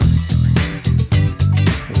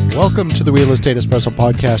Welcome to the Real Estate Espresso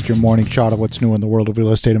Podcast, your morning shot of what's new in the world of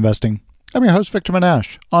real estate investing. I'm your host, Victor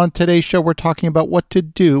Menashe. On today's show, we're talking about what to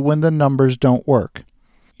do when the numbers don't work.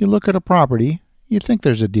 You look at a property, you think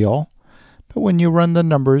there's a deal, but when you run the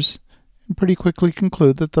numbers, you pretty quickly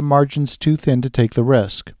conclude that the margin's too thin to take the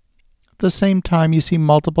risk. At the same time, you see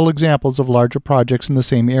multiple examples of larger projects in the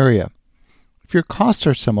same area. If your costs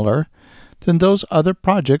are similar, then those other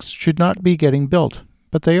projects should not be getting built,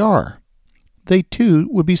 but they are. They too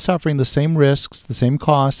would be suffering the same risks, the same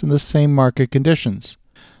costs, and the same market conditions.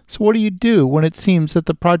 So what do you do when it seems that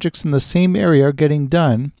the projects in the same area are getting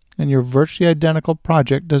done and your virtually identical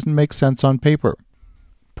project doesn't make sense on paper?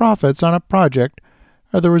 Profits on a project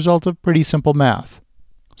are the result of pretty simple math.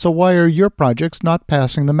 So why are your projects not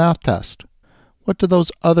passing the math test? What do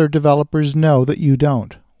those other developers know that you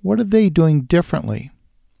don't? What are they doing differently?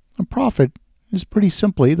 A profit is pretty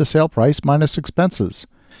simply the sale price minus expenses.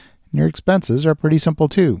 And your expenses are pretty simple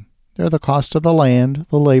too. They're the cost of the land,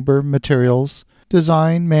 the labor, materials,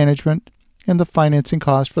 design, management, and the financing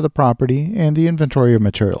cost for the property and the inventory of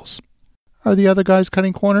materials. Are the other guys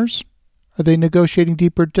cutting corners? Are they negotiating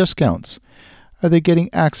deeper discounts? Are they getting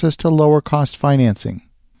access to lower cost financing?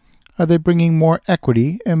 Are they bringing more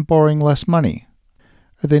equity and borrowing less money?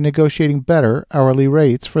 Are they negotiating better hourly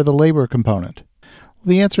rates for the labor component? Well,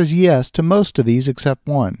 the answer is yes to most of these except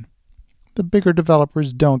one. The bigger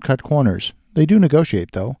developers don't cut corners. They do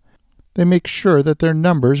negotiate, though. They make sure that their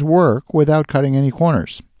numbers work without cutting any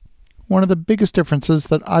corners. One of the biggest differences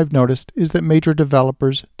that I've noticed is that major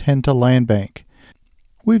developers tend to land bank.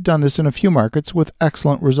 We've done this in a few markets with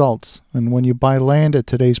excellent results, and when you buy land at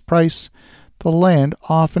today's price, the land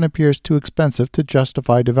often appears too expensive to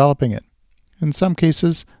justify developing it. In some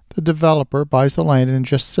cases, the developer buys the land and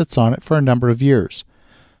just sits on it for a number of years.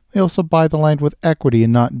 They also buy the land with equity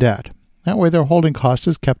and not debt. That way their holding cost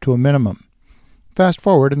is kept to a minimum. Fast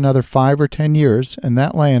forward another 5 or 10 years, and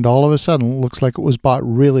that land all of a sudden looks like it was bought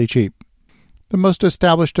really cheap. The most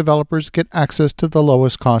established developers get access to the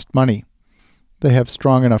lowest cost money. They have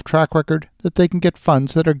strong enough track record that they can get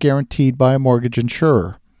funds that are guaranteed by a mortgage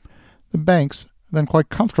insurer. The banks are then quite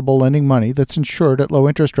comfortable lending money that's insured at low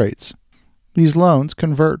interest rates. These loans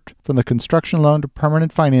convert from the construction loan to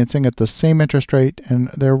permanent financing at the same interest rate, and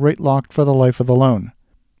they're rate locked for the life of the loan.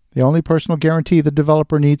 The only personal guarantee the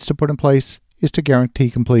developer needs to put in place is to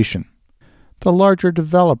guarantee completion. The larger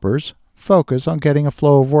developers focus on getting a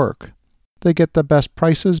flow of work. They get the best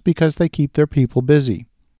prices because they keep their people busy.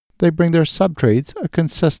 They bring their subtrades a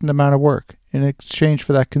consistent amount of work. In exchange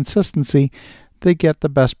for that consistency, they get the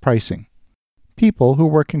best pricing. People who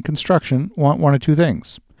work in construction want one of two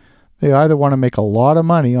things. They either want to make a lot of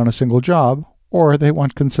money on a single job, or they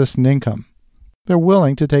want consistent income. They're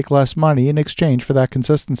willing to take less money in exchange for that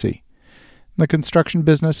consistency. The construction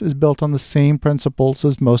business is built on the same principles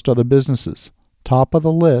as most other businesses. Top of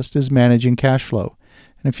the list is managing cash flow.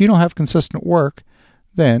 And if you don't have consistent work,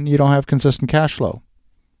 then you don't have consistent cash flow.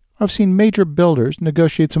 I've seen major builders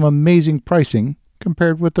negotiate some amazing pricing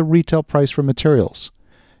compared with the retail price for materials.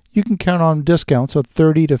 You can count on discounts of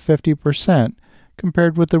 30 to 50%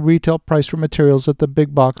 compared with the retail price for materials at the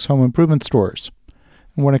big box home improvement stores.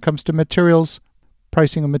 And when it comes to materials,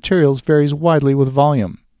 pricing of materials varies widely with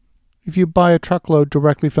volume. If you buy a truckload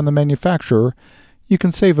directly from the manufacturer, you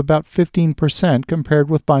can save about 15% compared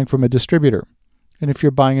with buying from a distributor. And if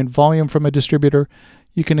you're buying in volume from a distributor,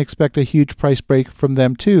 you can expect a huge price break from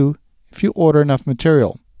them too if you order enough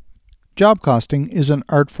material. Job costing is an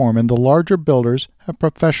art form, and the larger builders have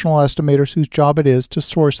professional estimators whose job it is to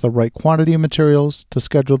source the right quantity of materials, to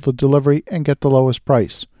schedule the delivery, and get the lowest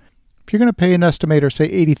price. If you're going to pay an estimator, say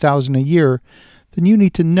 $80,000 a year, then you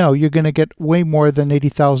need to know you're going to get way more than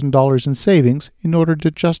 $80,000 in savings in order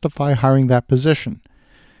to justify hiring that position.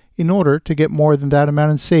 In order to get more than that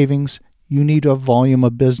amount in savings, you need a volume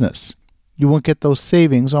of business. You won't get those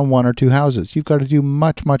savings on one or two houses. You've got to do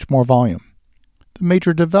much, much more volume. The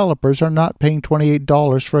major developers are not paying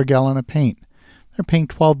 $28 for a gallon of paint. They're paying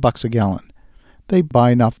 $12 a gallon. They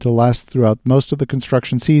buy enough to last throughout most of the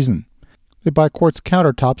construction season. They buy quartz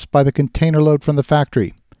countertops by the container load from the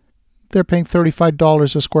factory. They're paying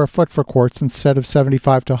 $35 a square foot for quartz instead of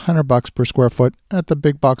 $75 to $100 per square foot at the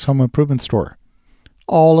big box home improvement store.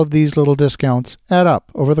 All of these little discounts add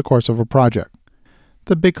up over the course of a project.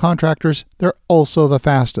 The big contractors, they're also the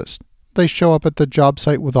fastest. They show up at the job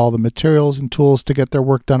site with all the materials and tools to get their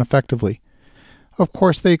work done effectively. Of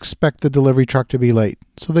course, they expect the delivery truck to be late,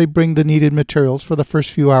 so they bring the needed materials for the first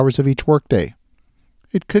few hours of each workday.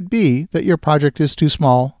 It could be that your project is too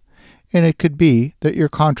small, and it could be that your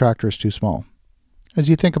contractor is too small. As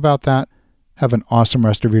you think about that, have an awesome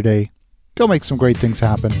rest of your day. Go make some great things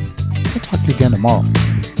happen. I'll talk to you again tomorrow.